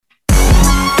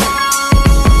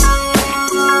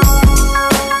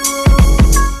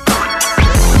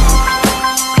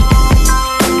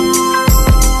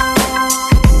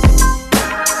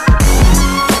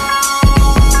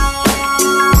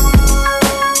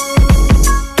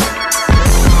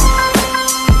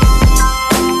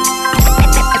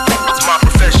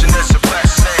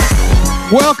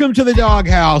Welcome to the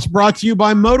DawgHouse, brought to you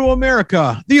by Moto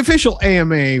America, the official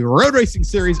AMA road racing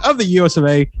series of the US of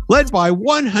A, led by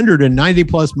 190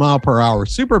 plus mile per hour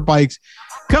super bikes,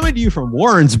 coming to you from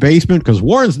Warren's basement because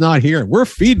Warren's not here. We're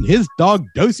feeding his dog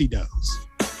Dosey-Dos.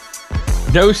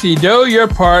 Dosey-Do, your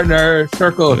partner,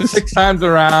 circle 6 times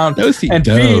around, Dosey-Do. And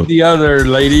feed the other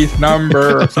ladies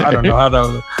number. I don't know how that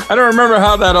was. I don't remember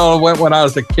how that all went when I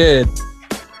was a kid.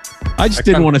 I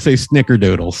didn't want to say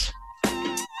snickerdoodles.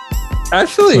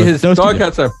 Actually, So his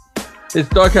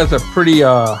dog has a pretty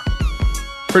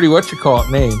what you call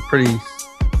it name, pretty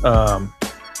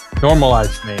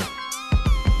normalized name.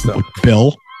 So.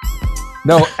 Bill?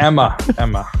 No, Emma.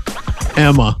 No.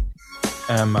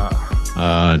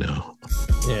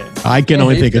 Yeah. I can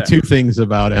only think of 2 things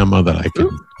about Emma that I can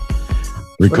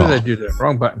recall. What did I do there?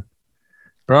 Wrong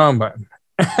button.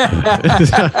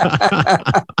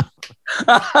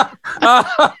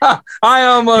 I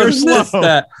almost missed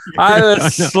that. I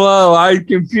was slow. I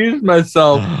confused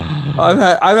myself. I've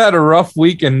had a rough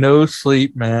week and no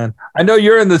sleep, man. I know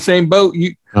you're in the same boat.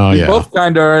 You both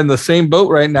kind of are in the same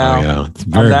boat right now. Oh, yeah. It's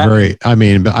very. I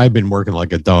mean, but I've been working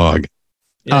like a dog.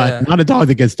 Yeah. Not a dog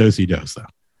that gets dosey-dos though.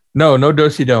 No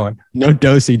dosey-doing. No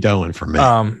dosey-doing for me.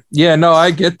 Yeah, no,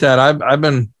 I get that. I've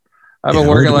been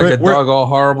working like a dog, all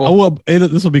horrible. Oh well,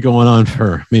 this will be going on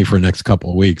for me for the next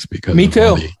couple of weeks because me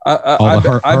too. All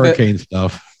the hurricane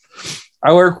stuff.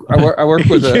 I work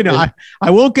with I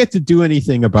won't get to do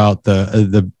anything about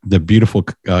the beautiful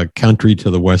country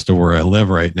to the west of where I live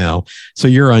right now. So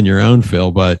you're on your own,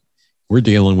 Phil, but we're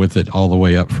dealing with it all the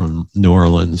way up from New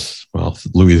Orleans. Well,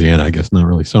 Louisiana, I guess not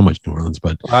really so much New Orleans,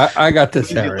 but I got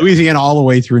this area. Louisiana all the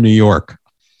way through New York.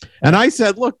 And I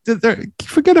said, look,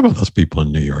 forget about those people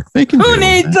in New York. They can. Who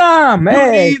needs them?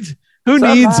 Who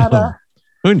needs them?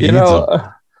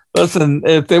 Listen,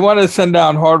 if they want to send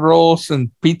down hard rolls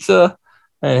and pizza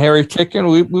and hairy chicken,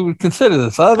 we would consider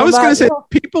this. I was going to say,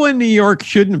 people in New York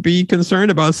shouldn't be concerned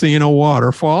about seeing a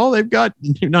waterfall. They've got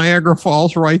Niagara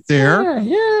Falls right there.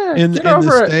 Yeah. In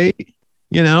the state.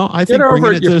 You know, I think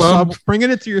bringing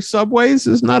it to your subways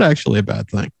is not actually a bad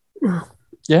thing.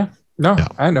 Yeah. No,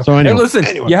 I know. So anyway,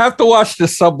 you have to watch the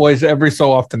subways every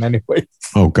so often anyway.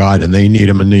 Oh, God. And they need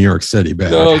them in New York City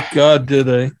bad. Oh, God, do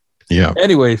they? Yeah.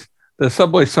 Anyways, the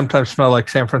subways sometimes smell like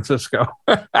San Francisco.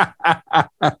 You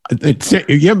haven't been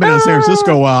to San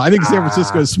Francisco. I think San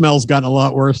Francisco's smell's gotten a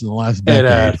lot worse in the last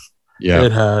decade.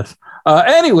 It has.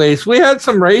 Anyways, we had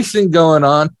some racing going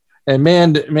on, and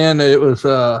man, it was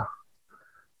there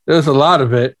was a lot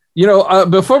of it. You know,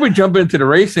 before we jump into the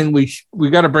racing,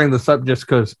 we got to bring this up just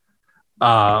because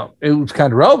it was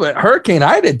kind of relevant. Hurricane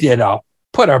Ida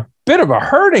put a bit of a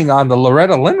hurting on the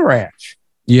Loretta Lynn Ranch.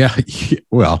 Yeah,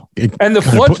 well, and the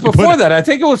floods before that, I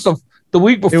think it was the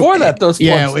week before that. Those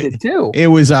floods did too. It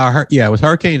was it was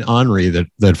Hurricane Henri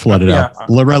that flooded out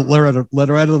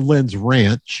Loretta Lynn's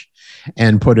ranch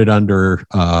and put it under,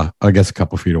 I guess, a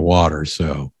couple feet of water.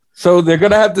 So they're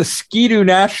gonna have the Ski-Doo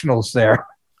Nationals there.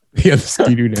 Yeah, the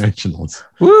Ski-Doo Nationals.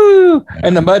 Woo! Yeah.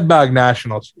 And the Mudbog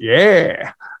Nationals.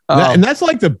 Yeah. And that's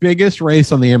like the biggest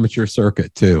race on the amateur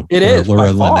circuit too. It is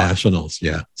Loretta Lynn Nationals.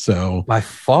 Yeah. So by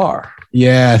far.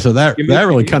 Yeah. So that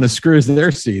really kind of screws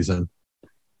their season.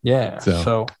 Yeah.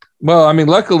 So well, I mean,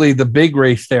 luckily the big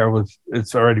race there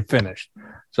it's already finished,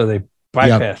 so they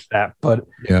bypassed that. But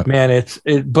man,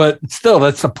 but still,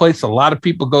 that's a place a lot of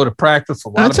people go to practice.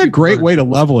 That's a great way to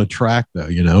level a track, though.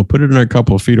 You know, put it in a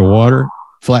couple of feet of water.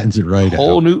 Flattens it right out.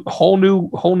 Whole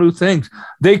new things.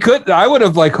 I would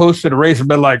have hosted a race and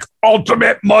been like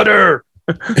ultimate mudder.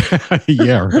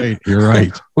 Yeah, right. You're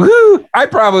right. Woo! I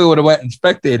probably would have went and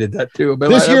spectated that too. But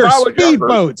this year,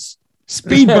 speedboats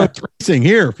racing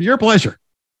here for your pleasure.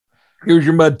 Here's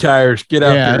your mud tires. Get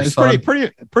out there. It's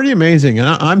pretty amazing, and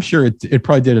I'm sure it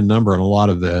probably did a number on a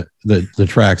lot of the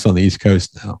tracks on the East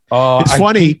Coast now. It's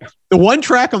funny. The one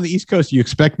track on the East Coast you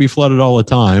expect to be flooded all the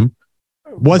time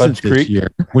wasn't this year,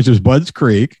 which was Budds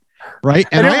Creek, right?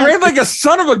 And it rained like a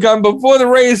son of a gun before the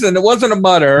race, and it wasn't a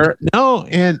mudder. No,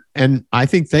 and I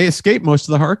think they escaped most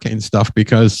of the hurricane stuff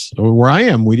because where I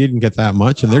am, we didn't get that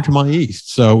much, and they're to my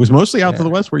east, so it was mostly out to the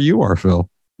west where you are, Phil.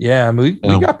 Yeah, I mean,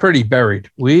 we got pretty buried.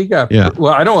 Well,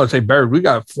 I don't want to say buried. We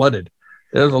got flooded.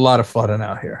 There's a lot of flooding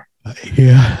out here.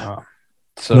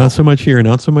 So not so much here.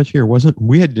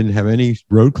 Didn't have any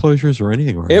road closures or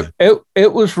anything.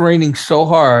 It was raining so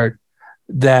hard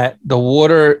that the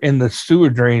water in the sewer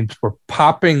drains were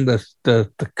popping the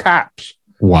caps.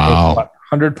 Wow.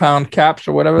 100-pound caps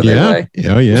or whatever they weigh.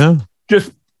 Yeah.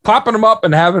 Just popping them up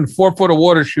and having 4 foot of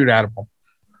water shoot out of them.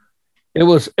 It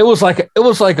was like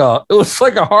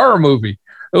a horror movie.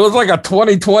 It was like a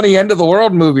 2020 end of the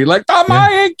world movie, like the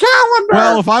Mayan calendar.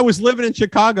 Well, if I was living in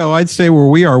Chicago, I'd say where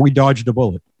we are, we dodged a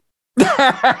bullet.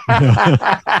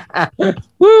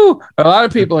 Woo! A lot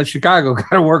of people in Chicago got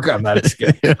to work on that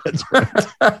skill. Yeah, that's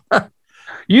right.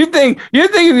 You think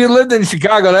if you lived in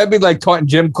Chicago, that'd be like taught in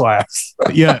gym class.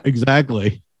 Yeah,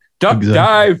 exactly. Duck,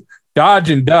 dive, dodge,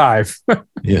 and dive.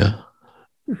 Yeah.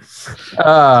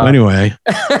 Anyway,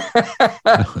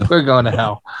 we're going to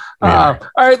hell. All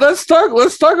right, let's talk a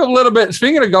little bit.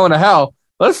 Speaking of going to hell,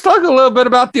 let's talk a little bit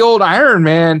about the old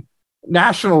Ironman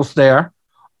nationals there.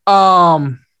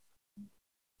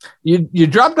 You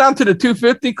drop down to the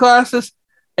 250 classes,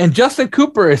 and Justin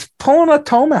Cooper is pulling a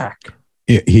Tomac.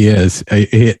 He is.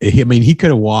 I mean, he could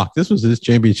have walked. This was his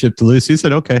championship to lose. He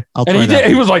said, "Okay, I'll try." And he did.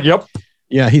 He was like, "Yep."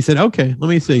 Yeah, he said, "Okay, let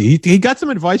me see." He got some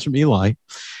advice from Eli,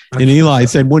 and Eli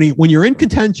said, "When you're in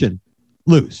contention,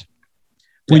 lose.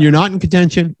 When you're not in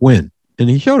contention, win." And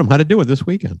he showed him how to do it this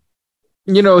weekend.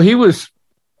 You know, he was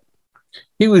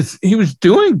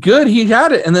doing good. He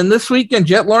had it, and then this weekend,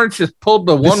 Jet Lawrence just pulled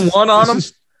the 1-1 on him.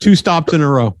 2 stops in a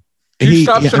row. Two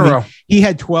stops in a row. He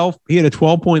had 12. He had a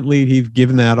 12-point lead. He's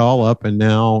given that all up, and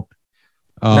now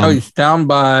he's down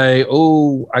by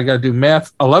I got to do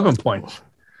math. 11 points.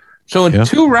 So in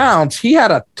 2 rounds, he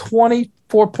had a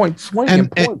 24-point swing.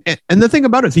 And the thing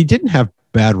about it is, he didn't have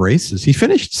bad races. He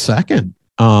finished second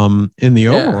in the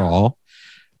overall,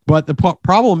 but the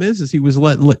problem is he was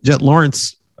letting Jet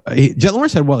Lawrence. Jet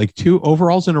Lawrence had what, like 2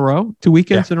 overalls in a row, 2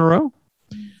 weekends in a row.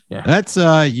 Yeah, that's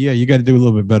you got to do a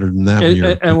little bit better than that.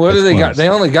 And what do they got? They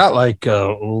only got like they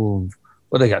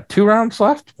got 2 rounds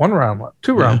left, 1 round left,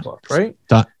 2 rounds left, right?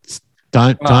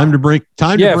 Time to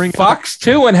bring Fox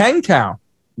 2 and Hangtown.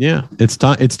 Yeah, it's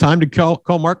time to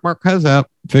call Mark Marquez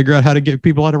out, figure out how to get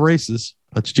people out of races.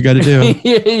 That's what you got to do.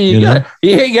 You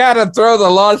got to throw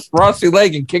the Rossi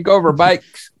leg and kick over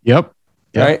bikes. Yep.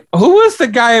 Right. Who was the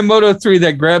guy in Moto3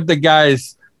 that grabbed the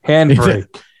guy's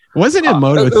handbrake? Wasn't in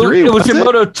Moto3. It was in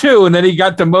Moto2, and then he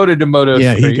got demoted to Moto3.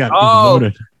 Yeah, he got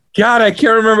demoted. God, I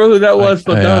can't remember who that was.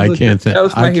 But I can't think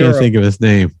of his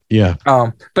name. Yeah.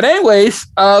 But anyways,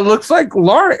 looks like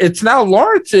it's now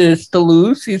Lawrence's to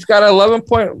lose. He's got an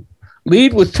 11-point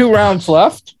lead with 2 rounds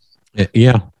left.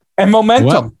 Yeah. And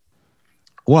momentum.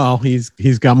 Well, he's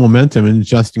got momentum, and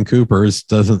Justin Cooper's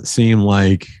doesn't seem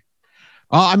like.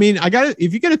 I mean,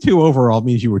 if you get a 2 overall, it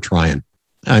means you were trying.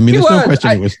 I mean, there's no question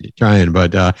he was trying,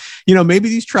 but maybe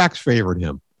these tracks favored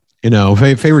him.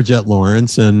 Favored Jet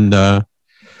Lawrence, and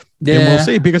we'll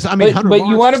see. Because I mean, but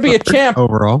you want to be a champ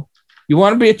overall. You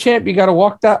want to be a champ, you got to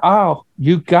walk that aisle.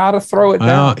 You got to throw it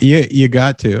down. You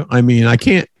got to. I mean, I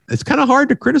can't. It's kind of hard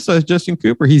to criticize Justin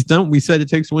Cooper. He's done. We said it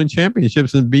takes to win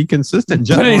championships and be consistent.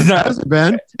 Jet Lawrence hasn't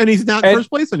been, and he's not in first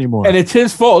place anymore. And it's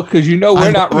his fault because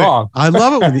we're not wrong. I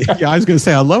love it. I was going to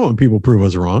say I love it when people prove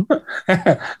us wrong.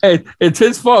 It's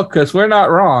his fault because we're not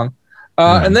wrong.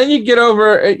 And then you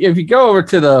if you go over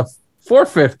to the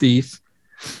 450s,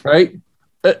 right?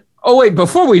 Wait,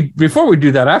 before we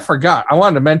do that, I forgot. I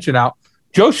wanted to mention out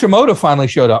Joe Shimoda finally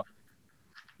showed up.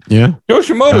 Yeah, Joe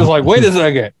Shimoda's like, wait a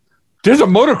second. There's a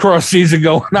motocross season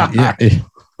going on. Yeah,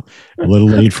 a little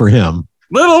late for him.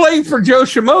 Little late for Joe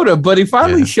Shimoda, but he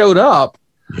finally showed up.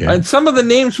 Yeah. And some of the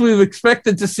names we've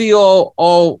expected to see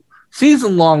all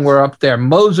season long were up there.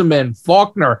 Moseman,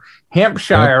 Faulkner,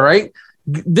 Hampshire, right?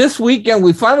 This weekend,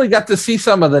 we finally got to see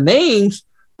some of the names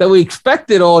that we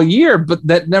expected all year, but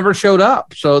that never showed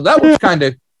up. So that was kind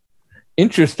of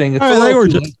interesting. They were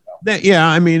just,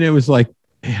 I mean, it was like,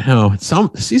 the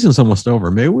season's almost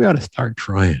over. Maybe we ought to start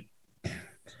trying.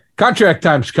 Contract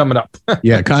time's coming up.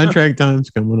 Yeah, contract time's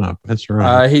coming up. That's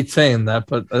right. I hate saying that,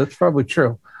 but that's probably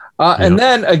true. And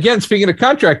then, again, speaking of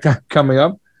contract time coming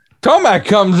up, Tomac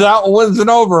comes out and wins an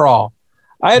overall.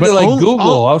 I had to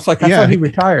Google. I was like, I thought he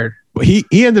retired. He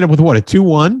ended up with what, a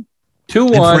 2-1? 2-1.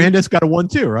 And Ferrandis got a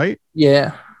 1-2, right?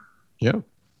 Yeah. Yeah.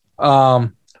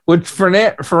 With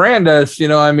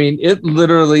Ferrandis, I mean, it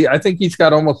literally, I think he's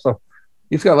got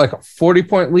he's got like a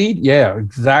 40-point lead. Yeah,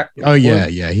 exactly. Oh, yeah.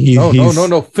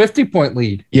 No, 50-point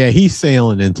lead. Yeah, he's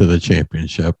sailing into the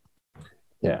championship.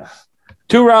 Yeah.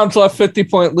 2 rounds left,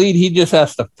 50-point lead. He just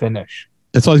has to finish.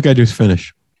 That's all he's got to do is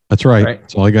finish. That's right.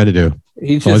 That's all I got to do.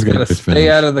 He's just got to stay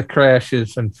out of the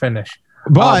crashes and finish.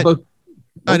 But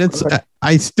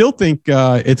I still think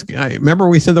I remember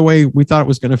we said the way we thought it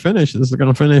was going to finish. This is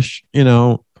going to finish,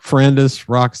 Ferrandis,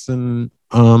 Roxon,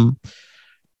 and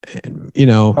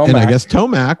I guess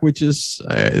Tomac, which is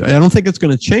I don't think it's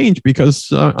going to change because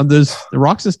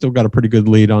Roxon's still got a pretty good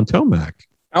lead on Tomac.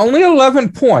 Only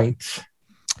 11 points.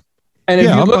 And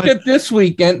if you look at this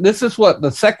weekend, this is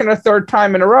the second or third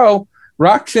time in a row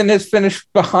Roxon has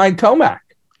finished behind Tomac.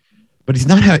 But he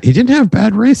didn't have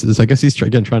bad races. I guess he's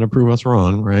again trying to prove us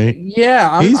wrong, right? Yeah,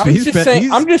 I'm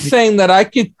just saying that I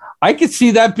could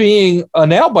see that being a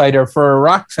nail biter for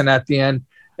Roczen at the end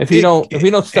if he don't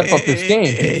step up his game.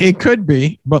 It could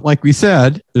be, but like we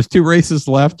said, there's 2 races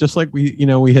left. Just like we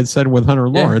had said with Hunter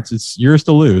Lawrence, it's yours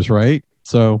to lose, right?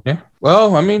 So yeah.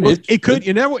 Well, I mean, it could.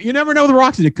 You never know with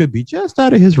Roczen. It could be just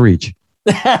out of his reach.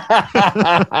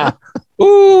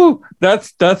 Ooh,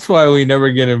 that's why we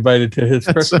never get invited to his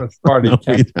Christmas party.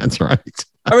 That's right.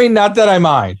 I mean, not that I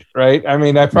mind, right? I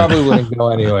mean, I probably wouldn't go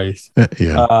anyways.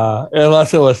 Yeah.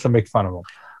 Unless it was to make fun of him.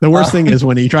 The worst thing is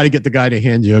when you try to get the guy to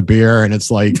hand you a beer and it's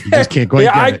like you just can't go.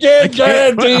 Yeah, I can't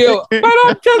get it to you, but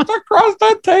I'm just across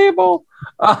the table.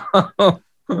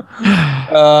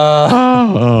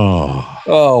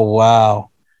 Oh wow.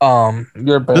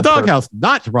 The DawgHouse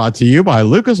not brought to you by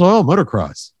Lucas Oil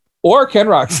Motocross or Ken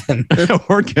Roczen.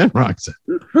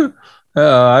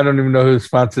 I don't even know who the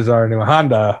sponsors are anymore.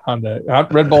 Honda,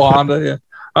 Red Bull Honda. Yeah,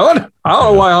 I don't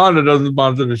know why Honda doesn't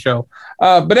sponsor the show.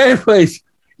 But anyways,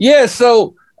 yeah.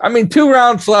 So I mean, 2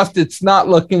 rounds left. It's not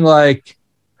looking like.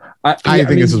 I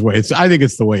think it's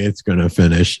the way it's going to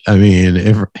finish. I mean,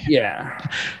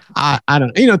 I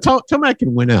don't. Tomac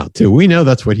can win out too. We know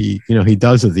that's what he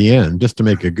does at the end just to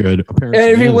make a good appearance. And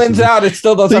if he wins out, it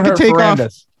still doesn't hurt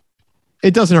Ferrandis.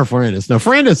 It doesn't hurt Ferrandis. No,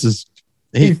 Ferrandis is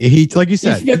he like you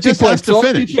said, he just has to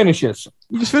finish. He finishes.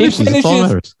 He just finishes. That's all that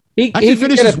matters. He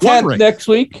finishes one race next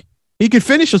week. He could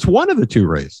finish just one of the 2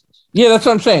 races. Yeah, that's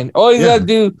what I'm saying. All he's got to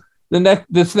do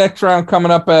this next round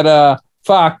coming up at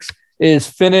Fox is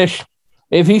finish.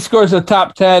 If he scores a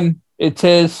top 10, it's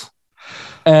his.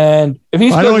 And if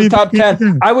he scores a top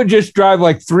 10, I would just drive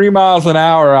like 3 miles an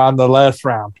hour on the last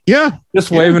round. Yeah.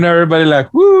 Just waving everybody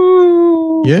like,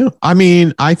 woo. Yeah. I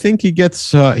mean, I think he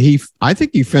gets, I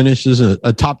think he finishes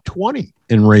a top 20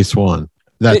 in race 1.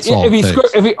 That's all.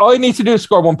 All he needs to do is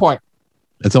score 1 point.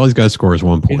 That's all he's got to score is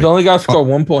 1 point. He's only got to score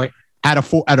 1 point. Out of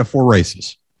 4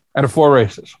 races. Out of 4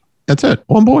 races. That's it.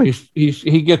 1 point.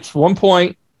 He gets 1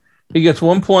 point. He gets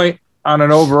 1 point on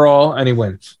an overall and he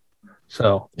wins.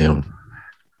 So yeah.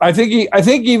 I think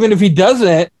even if he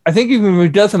doesn't, I think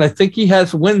he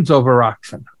has wins over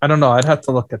Roczen. I don't know. I'd have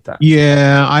to look at that.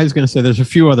 Yeah, I was going to say there's a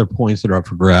few other points that are up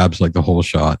for grabs, like the whole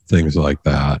shot, things like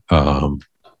that.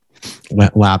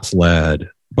 Laps led,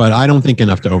 but I don't think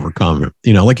enough to overcome it.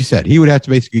 Like you said, he would have to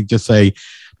basically just say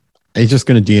he's just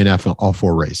going to DNF all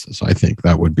 4 races. I think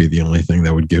that would be the only thing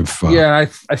that would give. I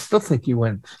still think he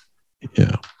wins.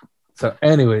 Yeah. So,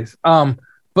 anyways,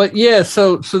 but yeah,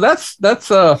 so that's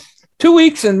 2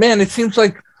 weeks, and man, it seems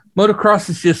like motocross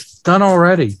is just done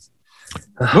already.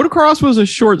 Motocross was a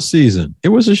short season. It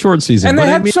was a short season, and they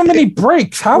had so many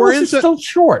breaks. How was it still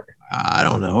short? I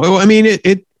don't know. I mean,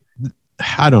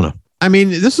 I don't know. I mean,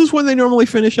 this is when they normally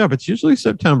finish up. It's usually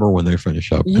September when they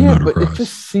finish up. Yeah, but it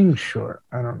just seems short.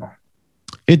 I don't know.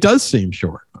 It does seem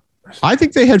short. I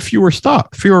think they had fewer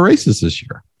races this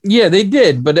year. Yeah, they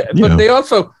did, but they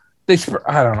also.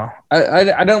 I don't know.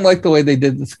 I don't like the way they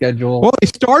did the schedule. Well, they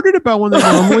started about when they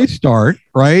normally start,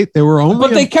 right? They were only,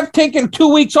 but they kept taking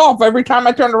 2 weeks off every time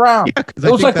I turned around. Yeah, it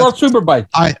was like World Superbike.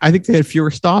 I think they had fewer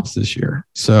stops this year,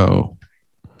 so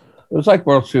it was like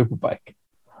World Superbike.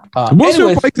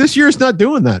 Superbike this year is not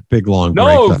doing that big long break.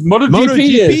 No,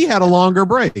 MotoGP had a longer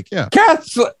break. Yeah,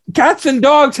 cats and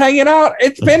dogs hanging out.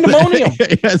 It's pandemonium.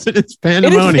 Yes, it's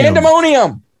pandemonium. It is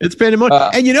pandemonium. It's pandemonium.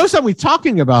 And something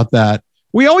talking about that.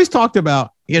 We always talked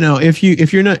about, if you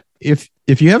haven't,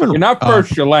 you're not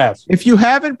first, you're last. If you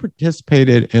haven't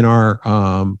participated in our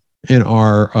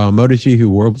MotoGP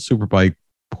World Superbike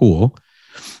pool,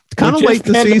 it's kind of late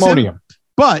this season,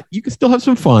 but you can still have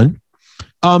some fun.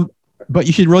 But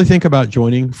you should really think about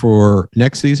joining for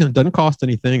next season. It doesn't cost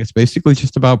anything. It's basically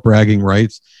just about bragging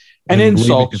rights and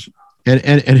insults and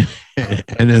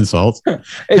insults.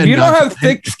 If you don't have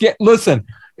thick skin, listen.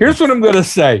 Here's what I'm going to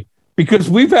say. Because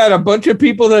we've had a bunch of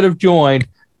people that have joined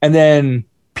and then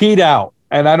peed out.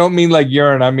 And I don't mean like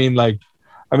urine. I mean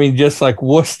just like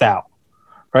wussed out.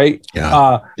 Right.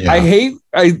 Yeah.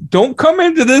 I don't come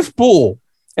into this pool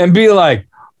and be like,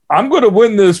 I'm going to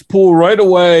win this pool right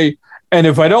away. And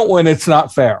if I don't win, it's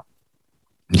not fair.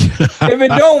 If it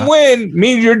don't win,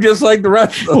 means you're just like the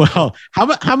rest of them. Well,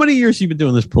 how many years have you been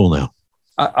doing this pool now?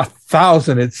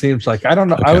 1,000, it seems like. I don't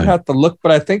know. Okay. I would have to look,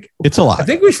 but I think it's a lot. I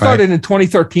think we started in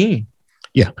 2013.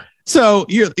 Yeah. So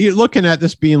you're looking at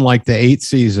this being like the 8th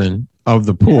season of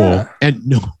the pool, and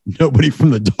nobody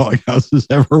from the DawgHouse has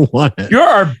ever won it. You're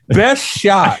our best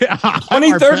shot.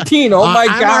 2013. Oh my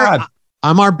God.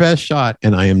 I'm our best shot,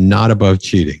 and I am not above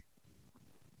cheating.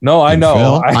 No, I know.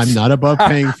 Phil, I'm not above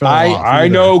paying Phil. I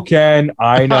know, Ken.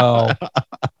 I know.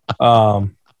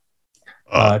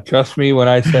 Trust me when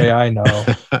I say I know.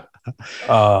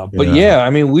 But yeah, I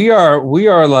mean, we are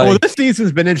like. Well, this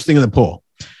season's been interesting in the pool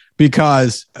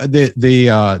because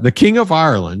the King of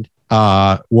Ireland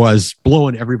was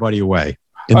blowing everybody away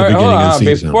in the beginning of the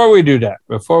season. Before we do that,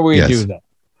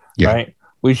 right?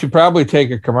 We should probably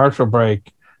take a commercial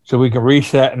break so we can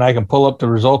reset and I can pull up the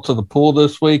results of the pool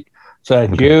this week so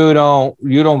that you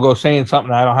don't go saying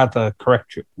something I don't have to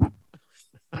correct you.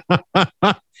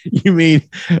 You mean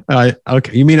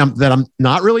okay? You mean that I'm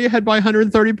not really ahead by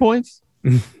 130 points?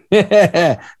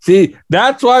 See,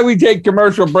 that's why we take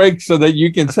commercial breaks so that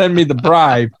you can send me the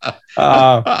bribe.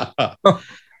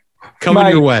 Coming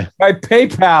your way. My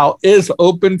PayPal is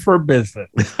open for business.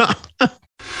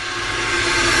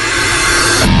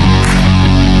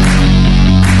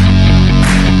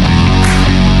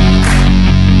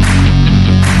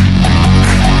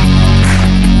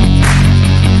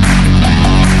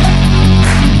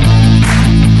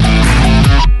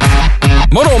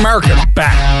 Moto America is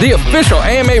back. The official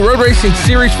AMA road racing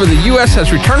series for the U.S.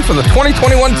 has returned for the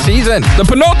 2021 season. The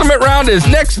penultimate round is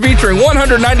next, featuring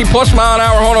 190-plus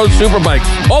mile-an-hour Hono Superbikes.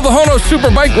 All the Hono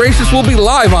Superbike races will be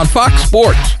live on Fox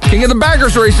Sports. King of the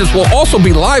Baggers races will also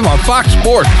be live on Fox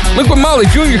Sports. Liquid Molly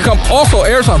Junior Cup also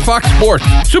airs on Fox Sports.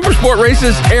 Supersport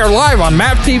races air live on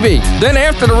MAP TV. Then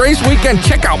after the race weekend,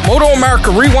 check out Moto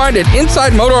America Rewind at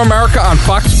Inside Moto America on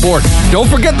Fox Sports. Don't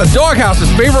forget the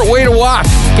DawgHouse's favorite way to watch.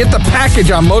 Get the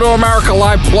package on Moto America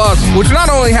Live Plus, which not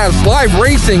only has live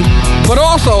racing, but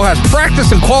also has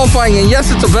practice and qualifying, and yes,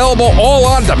 it's available all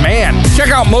on demand. Check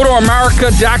out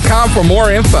MotoAmerica.com for more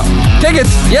info.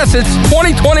 Tickets, yes, it's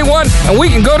 2021, and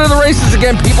we can go to the races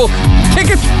again, people.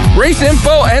 Tickets, race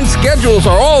info, and schedules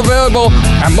are all available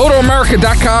at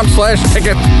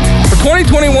MotoAmerica.com/ticket. For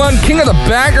 2021, King of the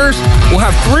Baggers will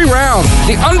have 3 rounds.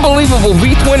 The unbelievable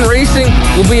V-Twin Racing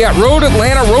will be at Road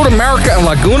Atlanta, Road America, and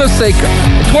Laguna Seca.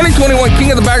 The 2021 King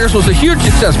of the Baggers was a huge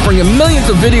success, bringing millions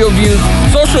of video views,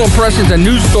 social impressions, and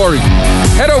news stories.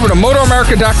 Head over to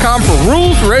MotoAmerica.com for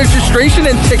rules, registration,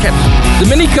 and tickets. The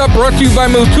Mini Cup, brought to you by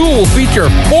Motul, will feature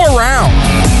 4 rounds.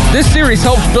 This series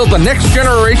helps build the next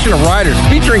generation of riders,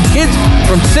 featuring kids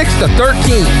from 6 to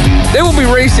 13. They will be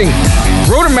racing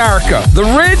Road America, The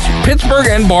Ridge, Pittsburgh,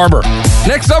 and Barber.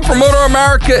 Next up for Moto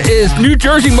America is New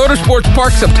Jersey Motorsports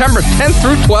Park, September 10th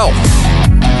through 12th.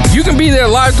 You can be there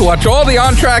live to watch all the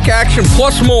on-track action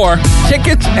plus more.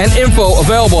 Tickets and info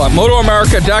available at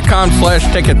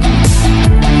MotoAmerica.com/tickets.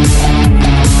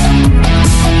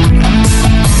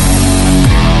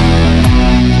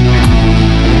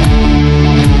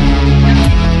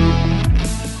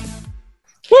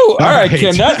 Woo, all right,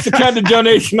 Ken, that's the kind of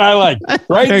donation I like.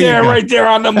 Right there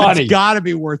on the money. It's got to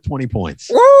be worth 20 points.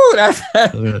 Woo, that's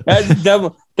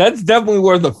definitely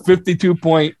worth a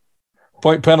 52-point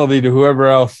penalty to whoever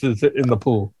else is in the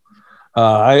pool.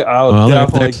 I'll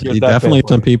definitely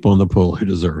some people in the pool who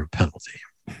deserve a penalty.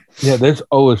 Yeah, there's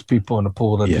always people in the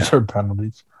pool that deserve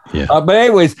penalties. Yeah. But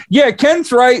anyways,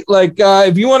 Ken's right. Like,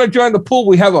 if you want to join the pool,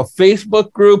 we have a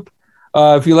Facebook group.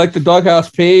 If you like the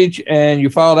DawgHouse page and you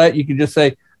follow that, you can just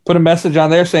put a message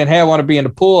on there saying, hey, I want to be in the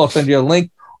pool. I'll send you a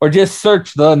link, or just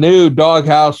search the new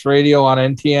DawgHouse Radio on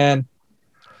NTN.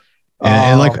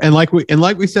 And like we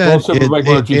said,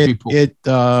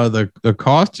 the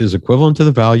cost is equivalent to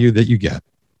the value that you get.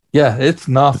 Yeah, it's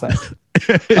nothing.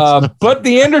 But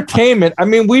the entertainment, I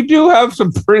mean, we do have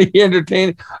some pretty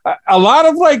entertaining, a lot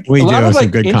of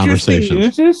good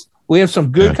conversations. News. We have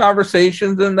some good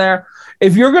conversations in there.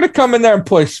 If you're going to come in there and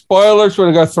play spoilers,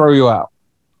 we're going to throw you out.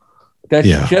 That's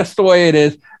just the way it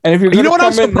is. And if you're going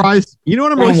I'm surprised,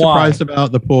 I'm really surprised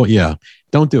about the pool. Yeah,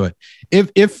 don't do it.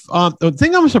 If the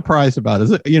thing I'm surprised about is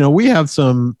that, we have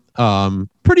some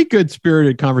pretty good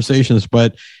spirited conversations,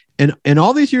 but in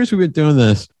all these years we've been doing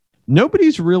this,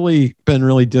 nobody's really been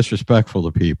really disrespectful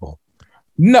to people.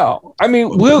 No, I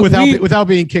mean, without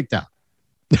being kicked out.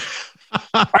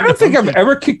 I don't think I've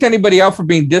ever kicked anybody out for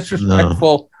being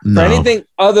disrespectful for anything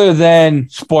other than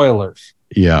spoilers.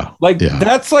 Yeah.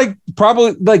 That's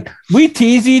probably we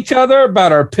tease each other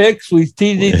about our picks. We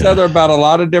tease each other about a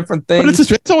lot of different things. But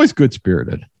it's always good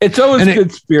spirited. It's always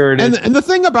good spirited. And the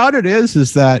thing about it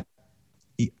is that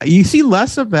you see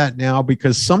less of that now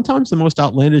because sometimes the most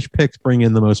outlandish picks bring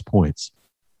in the most points.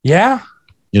 Yeah.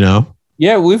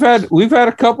 Yeah, we've had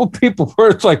a couple people where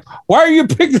it's like, why are you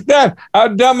picking that? How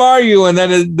dumb are you? And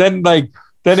then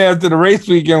after the race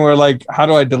weekend, we're like, how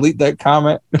do I delete that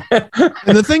comment?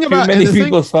 And the thing about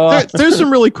there's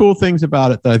some really cool things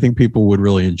about it that I think people would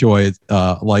really enjoy.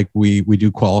 Like we do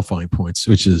qualifying points,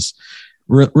 which is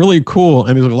really cool.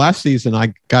 I mean, last season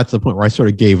I got to the point where I sort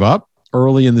of gave up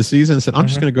early in the season and said, I'm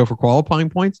just going to go for qualifying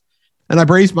points. And I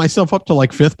raised myself up to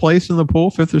like 5th place in the pool,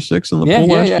 5th or 6th in the pool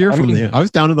last year. I was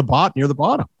down to the bottom, near the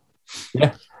bottom.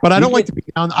 Yeah. But I don't like to be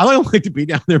down. I don't like to be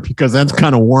down there because that's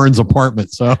kind of Warren's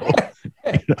apartment. So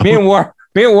me and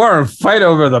Warren fight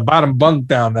over the bottom bunk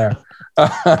down there.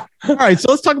 All right. So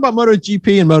let's talk about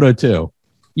MotoGP and Moto2.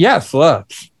 Yes,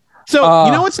 let's. So,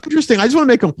 you know what's interesting? I just want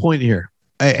to make a point here.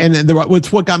 And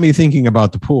it's what got me thinking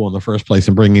about the pool in the first place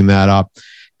and bringing that up.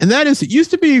 And that is, it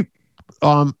used to be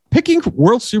picking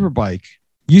World Superbike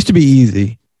used to be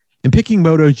easy, and picking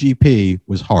MotoGP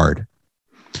was hard.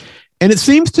 And it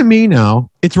seems to me now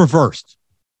it's reversed.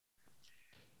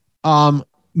 World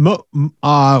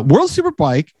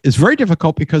Superbike is very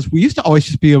difficult because we used to always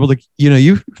just be able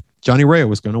to, Johnny Rea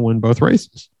was going to win both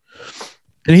races.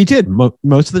 And he did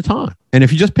most of the time. And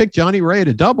if you just pick Johnny Rea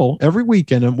to double every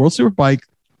weekend in World Superbike,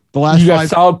 the last you got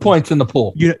solid points in the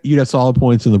pool. You'd have solid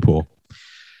points in the pool.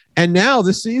 And now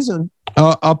this season,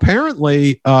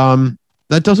 apparently, that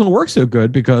doesn't work so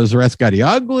good because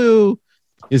Raskadioglu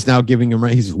is now giving him.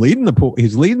 He's leading the pool.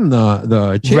 He's leading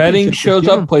the Redding shows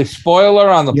up, plays spoiler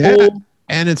on the pool,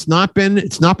 and it's not been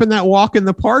that walk in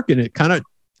the park. And it kind of,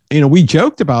 we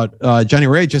joked about Johnny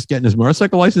Rea just getting his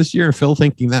motorcycle license this year, and Phil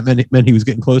thinking that meant he was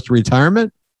getting close to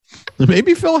retirement.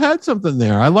 Maybe Phil had something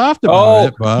there. I laughed about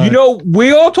it. But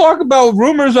we all talk about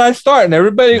rumors. I start, and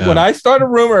everybody, when I start a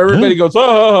rumor, everybody goes,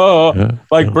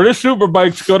 British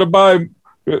Superbike's going to buy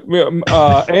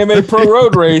AMA Pro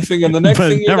Road Racing, and the next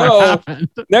thing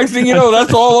you know,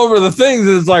 that's all over the things.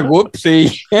 It's like,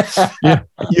 whoopsie.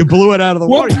 You blew it out of the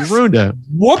water. You ruined it.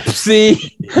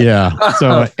 Whoopsie. Yeah.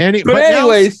 So,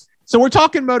 anyways, so we're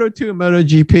talking Moto2 and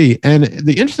MotoGP, and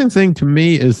the interesting thing to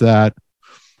me is that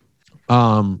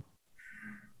MotoGP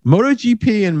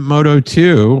and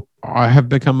Moto2 have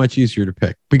become much easier to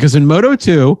pick because in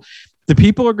Moto2,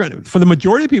 for the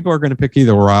majority of people are going to pick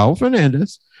either Raul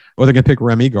Fernandez or they're going to pick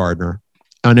Remy Gardner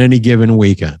on any given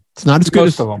weekend. It's not as good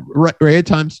as Ray at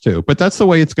times too, but that's the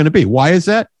way it's going to be. Why is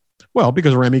that? Well,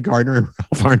 because Remy Gardner and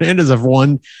Raul Fernandez have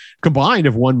won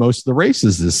most of the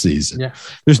races this season. Yeah.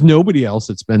 There's nobody else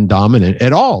that's been dominant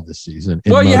at all this season.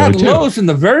 Well, you had Lowe's in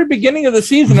the very beginning of the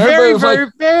season. Everybody was like,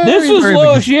 this was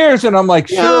Lowe's years. And I'm like,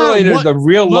 surely the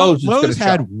real Lowe's. Lowe's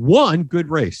had one good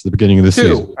race at the beginning of the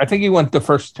season. I think he went the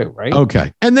first 2, right?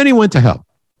 Okay. And then he went to hell,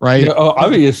 right? Yeah,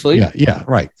 obviously. Yeah,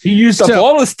 right. He used up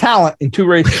all his talent in 2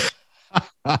 races.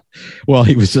 Well,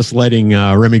 he was just letting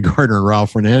Remy Gardner and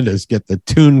Raul Fernandez get the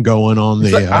tune going on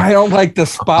I don't like the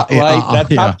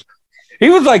spotlight. He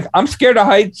was like, I'm scared of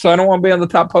heights, so I don't want to be on the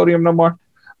top podium no more.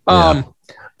 But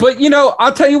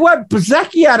I'll tell you what,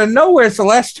 Bezzecchi out of nowhere, the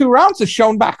last 2 rounds has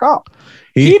shown back up.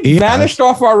 He vanished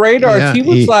off our radars. Yeah, he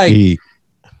was like,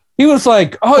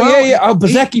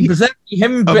 Bezzecchi,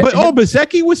 him.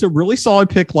 Bezzecchi was a really solid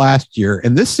pick last year,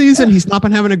 and this season he's not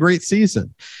been having a great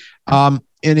season.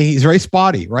 And he's very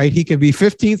spotty, right? He could be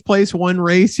 15th place one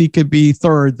race. He could be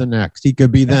 3rd the next. He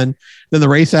could be then the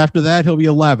race after that, he'll be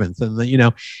 11th.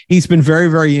 And he's been very,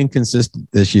 very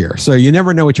inconsistent this year. So you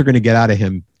never know what you're going to get out of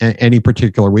him any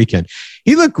particular weekend.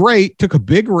 He looked great, took a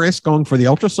big risk going for the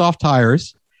ultra soft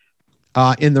tires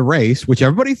in the race, which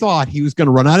everybody thought he was going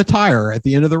to run out of tire at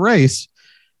the end of the race.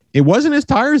 It wasn't his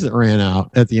tires that ran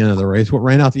out at the end of the race. What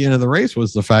ran out at the end of the race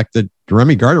was the fact that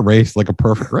Remy Gardner raced like a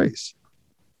perfect race.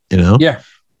 Yeah.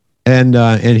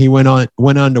 And he went on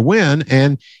to win,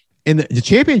 and the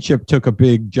championship took a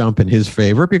big jump in his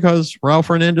favor because Raul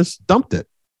Fernandez dumped it.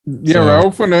 Yeah,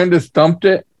 Raul Fernandez dumped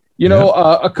it.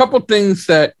 A couple things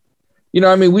that,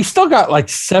 we still got like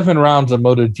 7 rounds of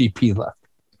MotoGP left.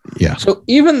 Yeah. So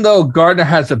even though Gardner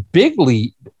has a big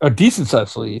lead, a decent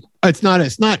sized lead, it's not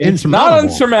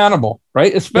insurmountable,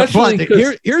 right? Especially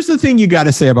here's the thing you got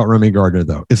to say about Remy Gardner,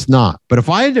 though. It's not. But if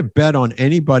I had to bet on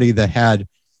anybody that had,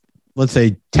 let's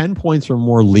say, 10 points or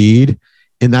more lead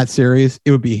in that series,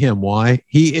 it would be him. Why?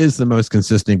 He is the most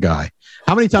consistent guy.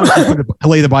 How many times did he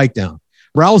lay the bike down?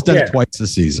 Raul's done it twice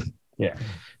this season. Yeah.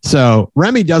 So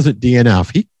Remy doesn't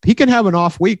DNF. He can have an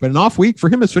off week, but an off week for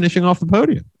him is finishing off the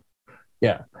podium.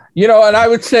 Yeah. And I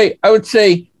would say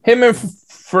him and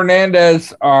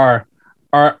Fernandez are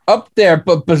up there,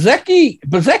 but Bezzecchi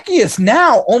is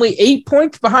now only 8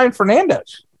 points behind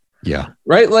Fernandez. Yeah.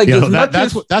 Right. Like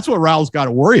that's what Raul's got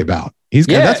to worry about.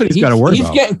 That's what he's got to worry about.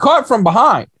 He's getting caught from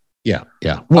behind. Yeah.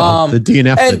 Yeah. Well, the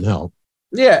DNF didn't help.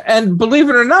 Yeah. And believe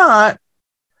it or not,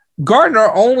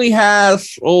 Gardner only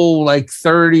has,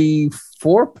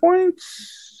 34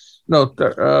 points. No,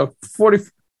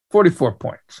 44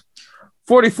 points.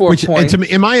 44 points. And to me,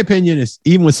 in my opinion, is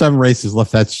even with 7 races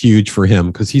left, that's huge for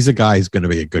him because he's a guy who's going to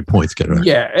be a good points getter.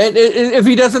 Yeah. And if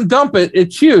he doesn't dump it,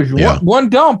 it's huge. Yeah. One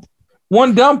dump.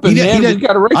 one dump, and we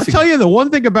got a race. I'll tell you the one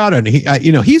thing about it.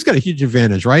 He's got a huge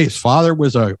advantage, right? His father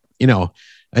was a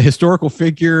historical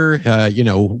figure.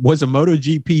 Was a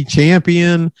MotoGP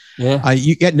champion. Yeah,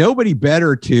 you get nobody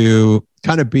better to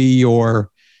kind of be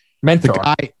your mentor.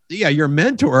 Your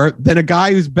mentor than a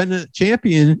guy who's been a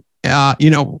champion.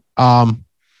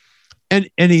 And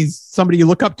he's somebody you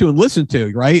look up to and listen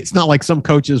to, right? It's not like some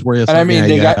coaches where it's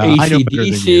they got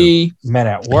AC/DC, Men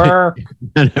at Work.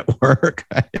 Men at Work.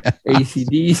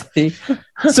 AC/DC.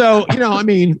 So, I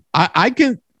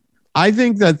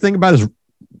think the thing about is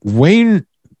Wayne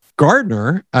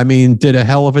Gardner, did a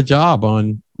hell of a job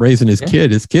on raising his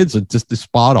kid. His kid's just a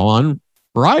spot on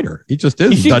rider. He just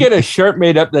is. You should get a shirt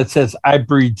made up that says, "I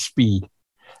breed speed."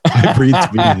 I breed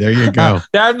speed. There you go.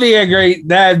 That'd be a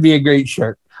great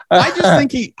shirt. I just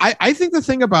think I think the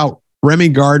thing about Remy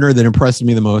Gardner that impresses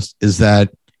me the most is that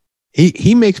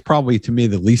he makes probably to me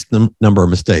the least number of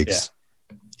mistakes.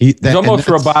 Yeah. He's almost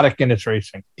robotic in his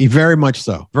racing. He very much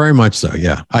so.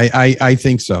 Yeah, I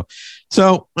think so.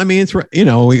 So it's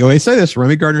we always say this: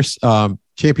 Remy Gardner's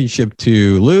championship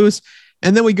to lose,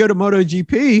 and then we go to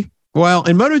MotoGP. Well,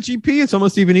 in MotoGP, it's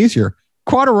almost even easier.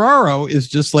 Quartararo is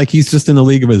just like he's just in a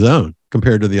league of his own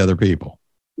compared to the other people.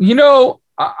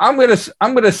 I'm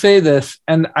gonna say this,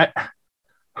 and I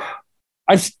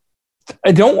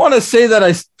don't want to say that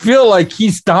I feel like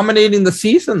he's dominating the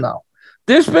season though.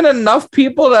 There's been enough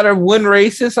people that have won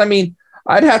races.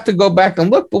 I'd have to go back and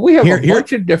look, but we have a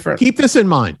bunch of different. Keep this in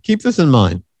mind.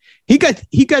 He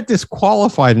got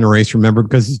disqualified in a race, remember,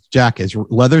 because his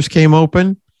leathers came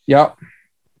open. Yep.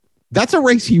 That's a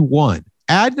race he won.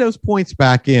 Add those points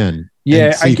back in.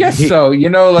 Yeah, I guess so.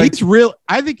 He's real.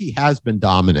 I think he has been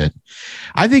dominant.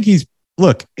 I think he's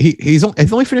only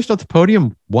finished at the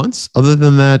podium once, other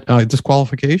than that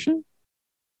disqualification.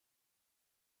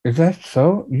 Is that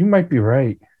so? You might be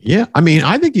right. Yeah,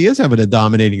 I think he is having a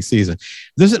dominating season.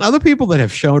 There's other people that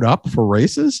have showed up for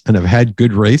races and have had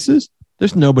good races.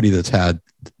 There's nobody that's had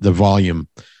the volume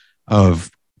of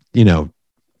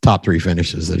top 3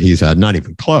 finishes that he's had. Not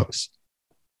even close.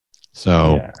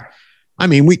 So. Yeah. I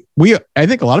think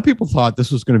a lot of people thought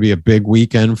this was going to be a big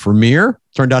weekend for Mir.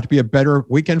 Turned out to be a better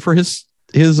weekend for his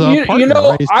partner.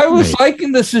 I was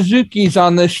liking the Suzukis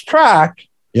on this track.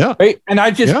 Yeah. Right? And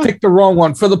I just picked the wrong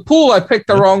one. For the pool, I picked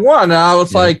the wrong one. And I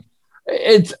was like,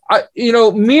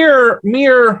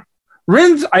 Mir,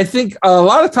 Rins, I think a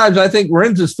lot of times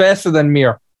Rins is faster than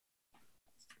Mir.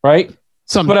 Right?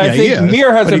 But I think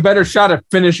Mir has a better shot at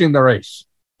finishing the race.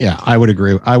 Yeah, I would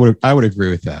agree. I would agree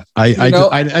with that. I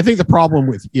think the problem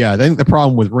with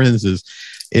Rins is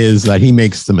that he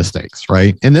makes the mistakes,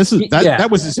 right? And that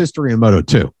was his history in Moto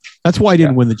 2. That's why he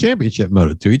didn't win the championship in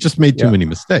Moto 2. He just made too many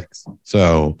mistakes.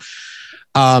 So,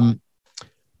 but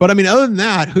other than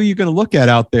that, who are you going to look at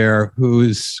out there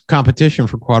who's competition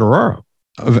for Quartararo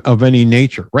of any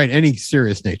nature, right? Any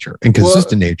serious nature and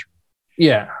consistent nature.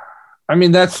 Yeah,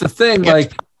 that's the thing. I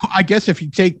guess if you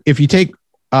take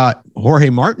Jorge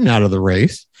Martin out of the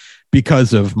race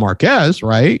because of Marquez,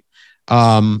 right?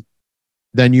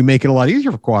 Then you make it a lot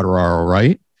easier for Quartararo,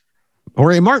 right?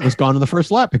 Jorge Martin was gone in the first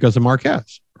lap because of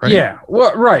Marquez, right? Yeah,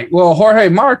 well, right. Well, Jorge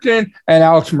Martin and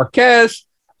Alex Marquez,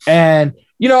 and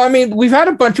we've had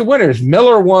a bunch of winners.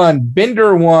 Miller won,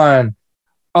 Binder won,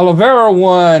 Oliveira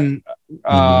won.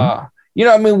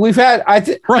 We've had. I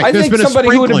think somebody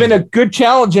who would have been a good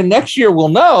challenge, and next year we'll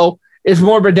know is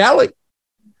Morbidelli,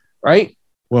 right?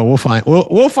 Well, we'll find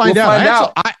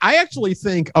out. I actually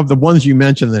think of the ones you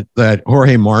mentioned that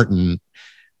Jorge Martin,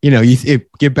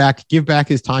 give back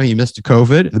his time. He missed a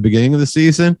COVID at the beginning of the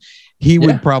season. He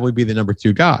would probably be the number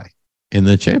 2 guy in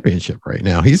the championship right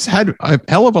now. He's had a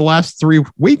hell of a last 3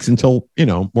 weeks until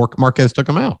Marquez took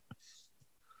him out.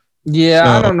 Yeah,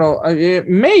 so, I don't know.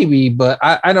 Maybe, but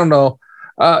I don't know.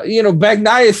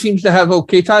 Bagnaia seems to have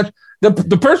okay times.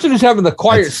 The person who's having the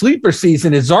quiet sleeper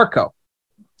season is Zarco.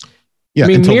 Yeah,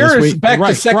 Mir is back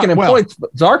to second in points,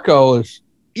 but Zarco is.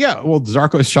 Yeah, well,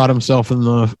 Zarco shot himself in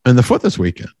the foot this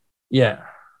weekend. Yeah,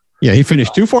 he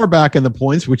finished too far back in the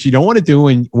points, which you don't want to do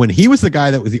when he was the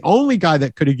guy that was the only guy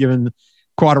that could have given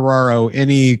Quartararo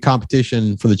any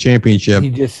competition for the championship.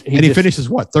 He finishes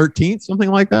 13th, something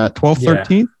like that, 12th,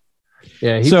 13th.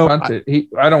 Yeah, he punted.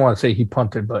 I don't want to say he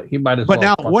punted, but he might as well. But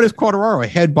now, what is Quartararo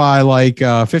ahead by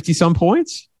 50 some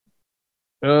points?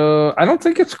 I don't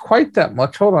think it's quite that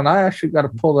much. Hold on. I actually got to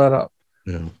pull that up.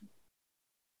 Yeah.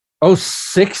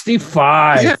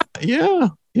 65. Yeah.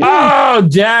 Oh,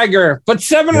 dagger. But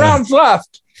 7 rounds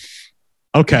left.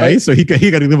 Okay. Right? So he got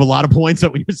to give a lot of points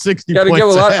up when you're 60 points. Give a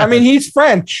lot. He's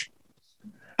French.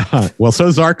 Well, so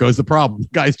Zarco is the problem. The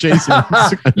guy's chasing.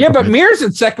 Yeah, but Mir's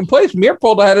in second place. Mir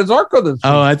pulled ahead of Zarco this week.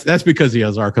 Oh, that's because he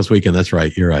has Zarco's weekend. That's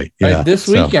right. You're right. Yeah, right, this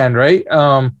weekend, right?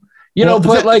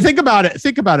 Think about it.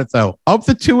 Think about it though. Of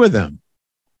the two of them,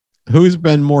 who's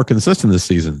been more consistent this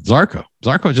season? Zarco.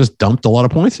 Zarco just dumped a lot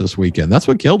of points this weekend. That's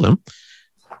what killed him.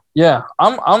 Yeah,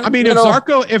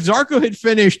 if Zarco had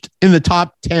finished in the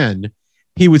top 10,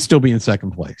 he would still be in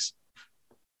second place.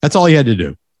 That's all he had to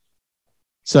do.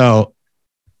 So,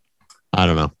 I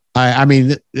don't know. I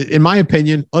mean, in my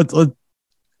opinion,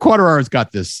 Quartararo's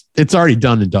got this. It's already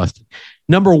done and dusted.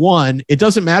 Number one, it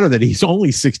doesn't matter that he's only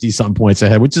 60-some points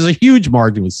ahead, which is a huge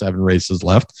margin with 7 races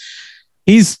left.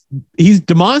 He's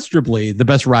demonstrably the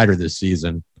best rider this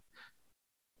season.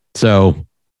 So,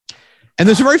 and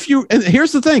there's very few. And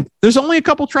here's the thing: there's only a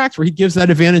couple tracks where he gives that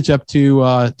advantage up to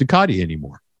Ducati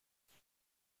anymore.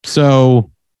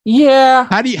 So, yeah,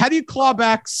 how do you claw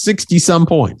back 60-some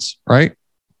points? Right?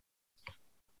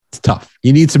 It's tough.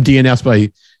 You need some DNFs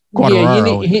by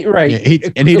Quartararo. Right. He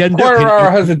doesn't.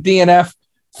 Quartararo has a DNF.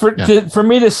 For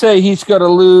me to say he's going to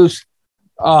lose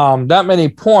that many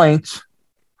points.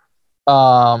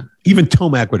 Even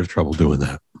Tomac would have trouble doing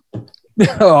that.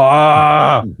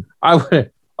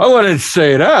 I wouldn't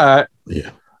say that. Yeah.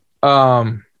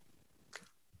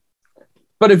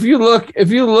 But if you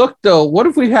look though, what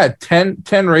if we had 10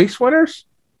 race winners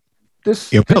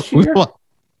this year? We've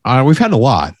had a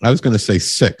lot. I was going to say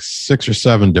 6 or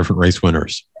 7 different race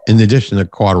winners in addition to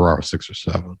Quartararo, 6 or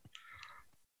 7.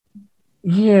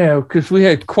 Yeah, because we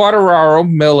had Quartararo,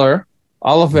 Miller,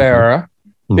 Oliveira,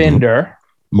 Binder,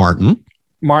 Martin,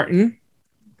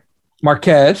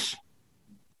 Marquez.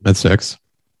 That's 6.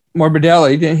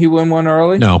 Morbidelli, didn't he win one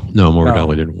early? No,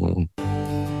 Morbidelli didn't win one.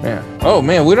 Yeah. Oh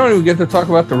man, we don't even get to talk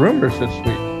about the rumors this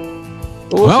week.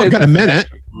 Well, I've got a minute.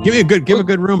 Give a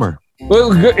good rumor.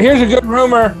 Well, here's a good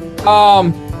rumor.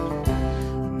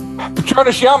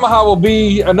 Petronas Yamaha will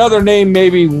be another name,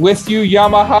 maybe with you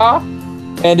Yamaha,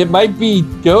 and it might be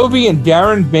Dovey and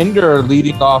Darren Binder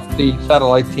leading off the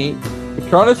satellite team.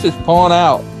 Petronas is pulling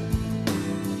out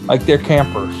like they're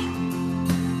campers.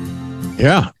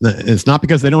 Yeah, it's not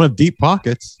because they don't have deep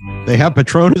pockets. They have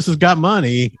Petronas has got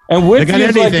money. And with you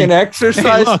is like an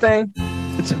exercise thing.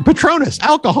 It's Petronas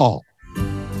alcohol.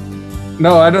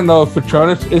 No, I don't know if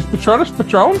Petronas is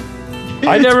Patron.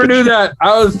 I never knew that.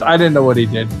 I didn't know what he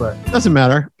did, but it doesn't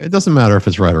matter. It doesn't matter if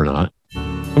it's right or not.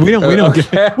 We don't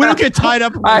get tied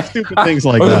up with stupid things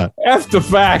like that. F the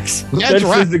facts. That's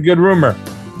right. Just a good rumor.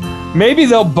 Maybe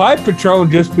they'll buy Patron,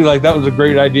 just be like, that was a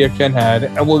great idea Ken had,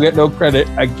 and we'll get no credit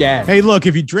again. Hey, look,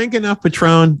 if you drink enough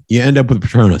Patron, you end up with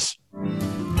Petronas.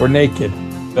 We're naked.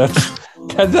 That's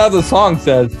how the song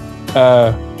says.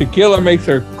 Tequila makes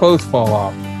her clothes fall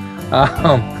off.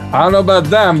 I don't know about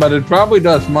them, but it probably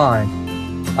does mine.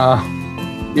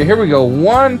 Yeah, here we go.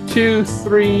 1, 2,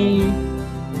 3,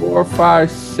 4, 5,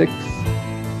 6,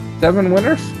 7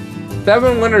 winners?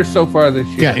 7 winners so far this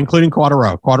year. Yeah, including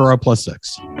Quartararo. Quartararo plus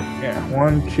 6. Yeah,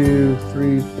 1, 2,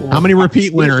 3, 4. How many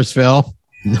repeat winners, Phil?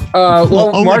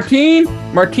 Martin.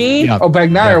 Yeah. Oh,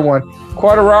 Bagnaia won.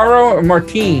 Quartararo and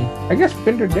Martin. I guess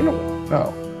Binder didn't win.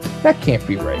 No, that can't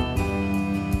be right.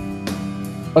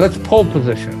 Oh, that's pole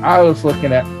position. I was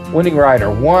looking at winning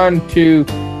rider. 1, 2,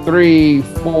 3,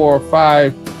 4,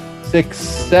 5, 6,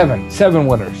 7. 7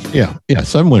 winners. Yeah,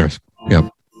 7 winners. Yep.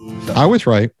 I was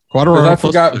right. Quartararo. I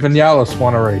forgot Vinales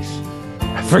won a race.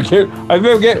 I forget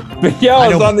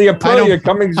Vinales on the Aprilia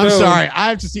coming soon. I'm sorry. I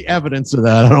have to see evidence of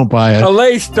that. I don't buy it.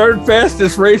 Alais, third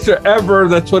fastest racer ever.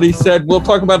 That's what he said. We'll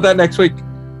talk about that next week.